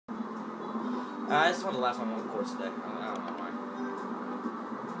This is one of the last one I'm going to record today. I don't know why.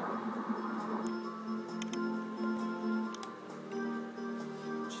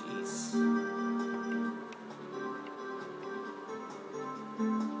 Jeez.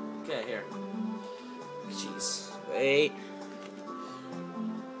 Okay, here. Jeez. Wait.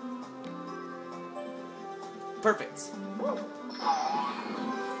 Perfect.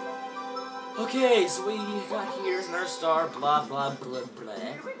 Okay, so we got here's another star, blah blah blah blah.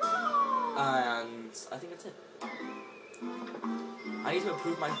 And I think that's it. I need to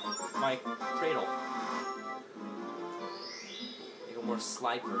improve my cradle. Make a more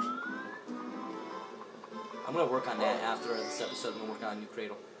slide version. I'm gonna work on that after this episode. I'm gonna work on a new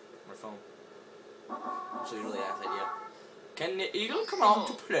cradle or phone. Actually, a really nice idea. Can the eagle come out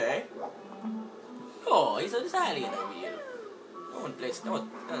to play? Oh, he's an Italian over here. No one plays. No,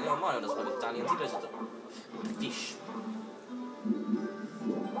 Mario doesn't play with Italians. He plays with the fish.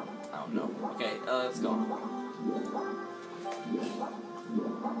 I don't know. Okay, let's go.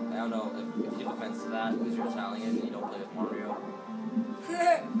 I don't know if you take offense to that because you're Italian and you don't play with Mario.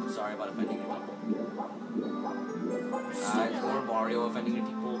 I'm sorry about offending your people. It's more Mario offending your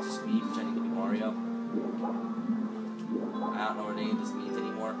people, just me pretending to be Mario. I don't know what any of this means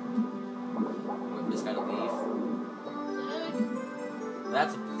anymore. I'm waiting for this guy to leave.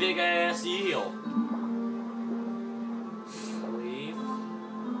 That's a big ass eel. Leave.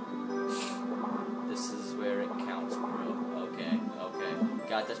 This is where it counts, bro. Okay.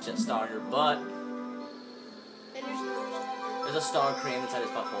 Got that shit star in your butt. There's a star crammed inside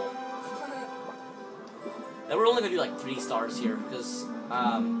his butthole. Now we're only gonna do like 3 stars here because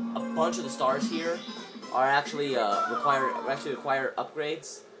a bunch of the stars here are actually require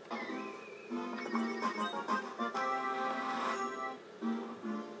upgrades.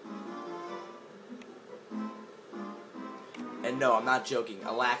 And no, I'm not joking.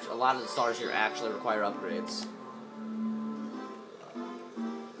 A lot of the stars here actually require upgrades.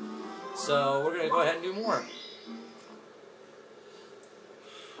 So we're gonna go ahead and do more.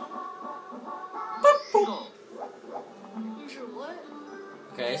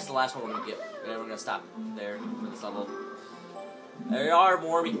 Okay, this is the last one we're gonna get. And then we're gonna stop there for this level. There are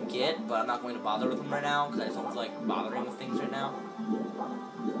more we can get, but I'm not going to bother with them right now because I just don't feel like bothering with things right now.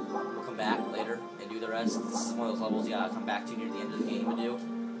 We'll come back later and do the rest. This is one of those levels you gotta come back to near the end of the game to do.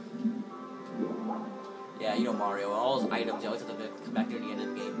 Yeah, you know Mario. All those items, you always have to come back near the end of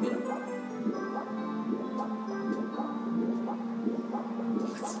the game and get them.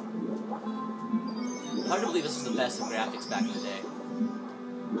 Hard to believe this was the best of graphics back in the day.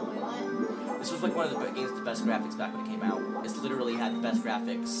 This was like one of the games with the best graphics back when it came out. This literally had the best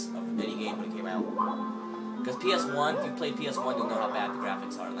graphics of any game when it came out. Because PS1, if you played PS1, you'll know how bad the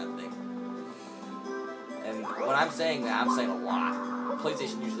graphics are on that thing. And when I'm saying that, I'm saying a lot.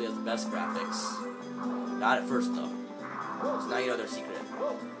 PlayStation usually has the best graphics. Not at first, though. So now you know their secret.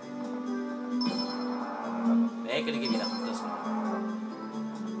 They ain't gonna give you nothing with this one.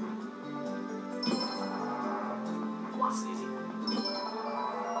 This is easy.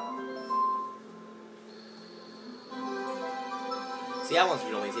 See, that one's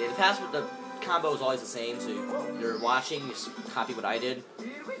real easy. The combo is always the same, so you're watching, you just copy what I did.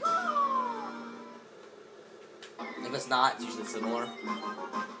 If it's not, it's usually similar.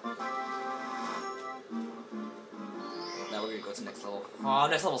 Now we're gonna go to the next level. Oh,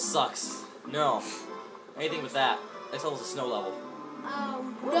 next level sucks. No. Anything with that. Next level's a snow level. Oh,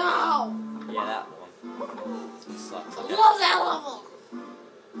 no! Yeah, that one. This one sucks. Okay. I love that level!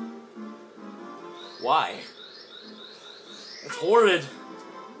 Why? It's horrid.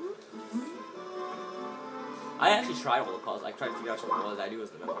 I actually tried all the puzzles. I tried to figure out what it was. I knew it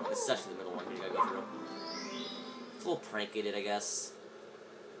was the middle one. It's actually the middle one here you gotta go through. It's a little prank-ated, I guess.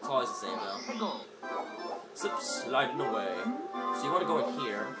 It's always the same, though. Slip sliding away. So you want to go in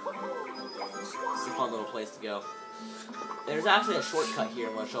here. It's a fun little place to go. There's actually a shortcut here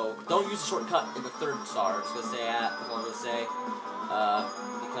I'm going to show. Don't use the shortcut in the 3rd star. I'm just going to say that. That's all I'm going to say.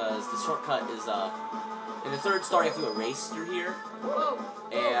 Because the shortcut is, in the 3rd star you have to erase through here.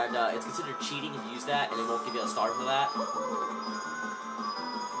 And it's considered cheating if you use that, and it won't give you a star for that. Go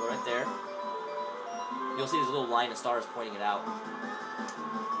right there. You'll see there's a little line of stars pointing it out.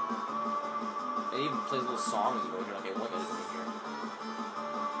 It even plays a little song as you go here. Okay, one gotta go in here.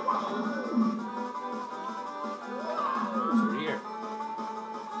 So we're here.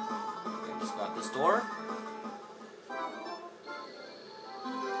 And just got this door.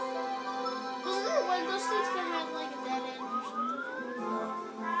 Wasn't there one of those things that had like a dead end or something? No.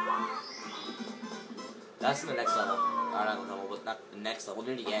 That's in the next level. Not the level, but not the next level.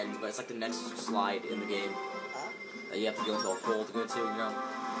 Near the end, but it's like the next slide in the game. That you have to go into a hole to go to, you know?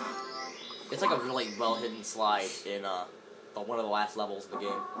 It's like a really well-hidden slide in one of the last levels of the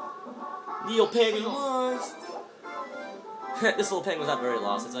game. Neil Penguin lost! This little penguin's not very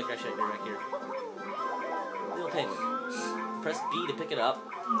lost. It's like actually right here. Little penguin. Press B to pick it up,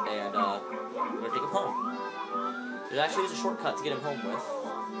 and we're gonna take him home. There's a shortcut to get him home with.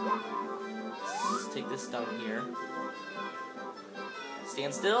 Let's take this down here.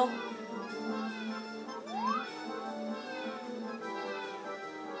 Stand still.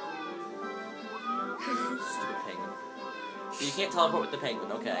 Stupid penguin. So you can't teleport with the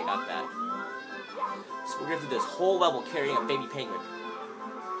penguin. Okay, I got that. So we're gonna do this whole level carrying a baby penguin.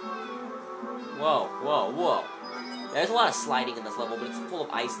 Whoa, whoa, whoa. There's a lot of sliding in this level, but it's full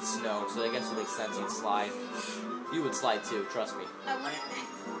of ice and snow, so I guess it makes sense you'd slide. You would slide too, trust me. I wouldn't.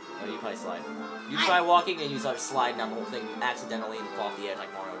 Oh, you probably slide. You try walking and you start sliding down the whole thing accidentally and fall off the edge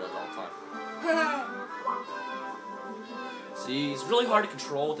like Mario does all the time. See, it's really hard to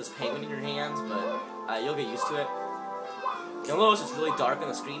control with this penguin in your hands, but you'll get used to it. You'll notice it's really dark on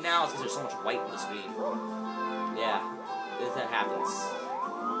the screen now, it's because there's so much white on the screen. Yeah, that happens.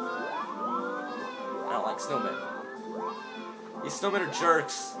 I don't like snowmen. These snowmen are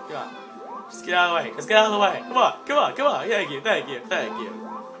jerks. Come on. Just get out of the way. Just get out of the way. Come on, come on, come on. Thank you, thank you, thank you.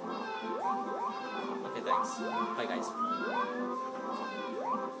 Okay, thanks. Bye, guys.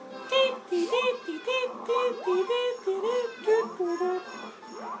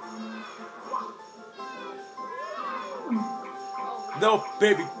 No,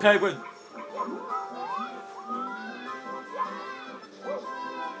 baby penguin.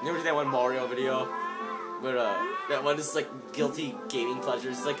 You ever see that one Mario video? Where, that one is like guilty gaming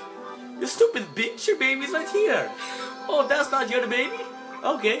pleasures. It's like, you stupid bitch, your baby's right here. Oh, that's not your baby?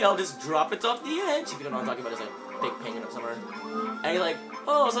 Okay, I'll just drop it off the edge. If you don't know what I'm talking about, it's like a big penguin up somewhere. And you're like,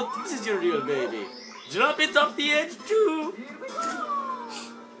 oh, so this is your real baby. Drop it off the edge too.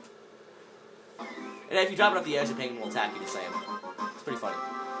 And if you drop it off the edge, the penguin will attack you the same. It's pretty funny.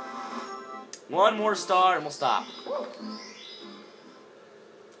 One more star and we'll stop.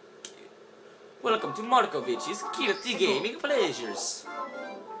 Welcome to Markovic's Guilty Gaming Pleasures.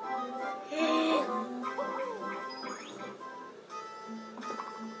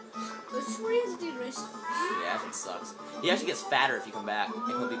 Let's read the rest. Yeah, that sucks. He actually gets fatter if you come back, and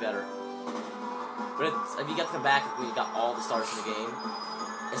he'll be better. But if you get to come back when you got all the stars in the game,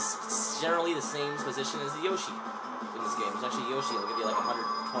 it's generally the same position as the Yoshi in this game. It's actually Yoshi, it'll give you like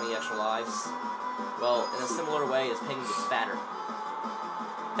 120 extra lives. Well, in a similar way, this penguin gets fatter.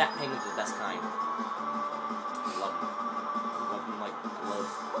 Fat penguins are the best kind. I love them. I love them like I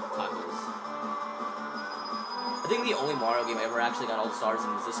love tacos. I think the only Mario game I ever actually got all the stars in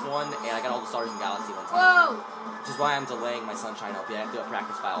was this one, and I got all the stars in Galaxy one time. Whoa! Which is why I'm delaying my Sunshine LP. I have to do a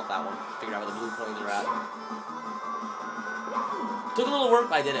practice file with that one. Figure out where the blue coins are at. Took a little work,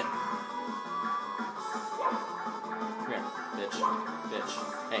 but I did it. Come here, bitch. Bitch.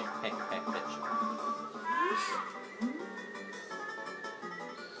 Hey, hey, hey, bitch.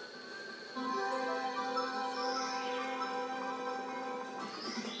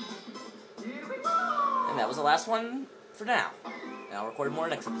 And that was the last one for now. And I'll record more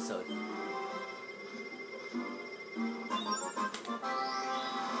next episode.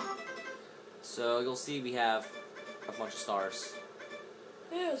 So you'll see we have a bunch of stars.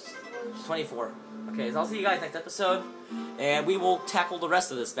 Yes. 24. Okay, so I'll see you guys next episode, and we will tackle the rest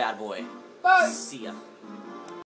of this bad boy. Bye. See ya.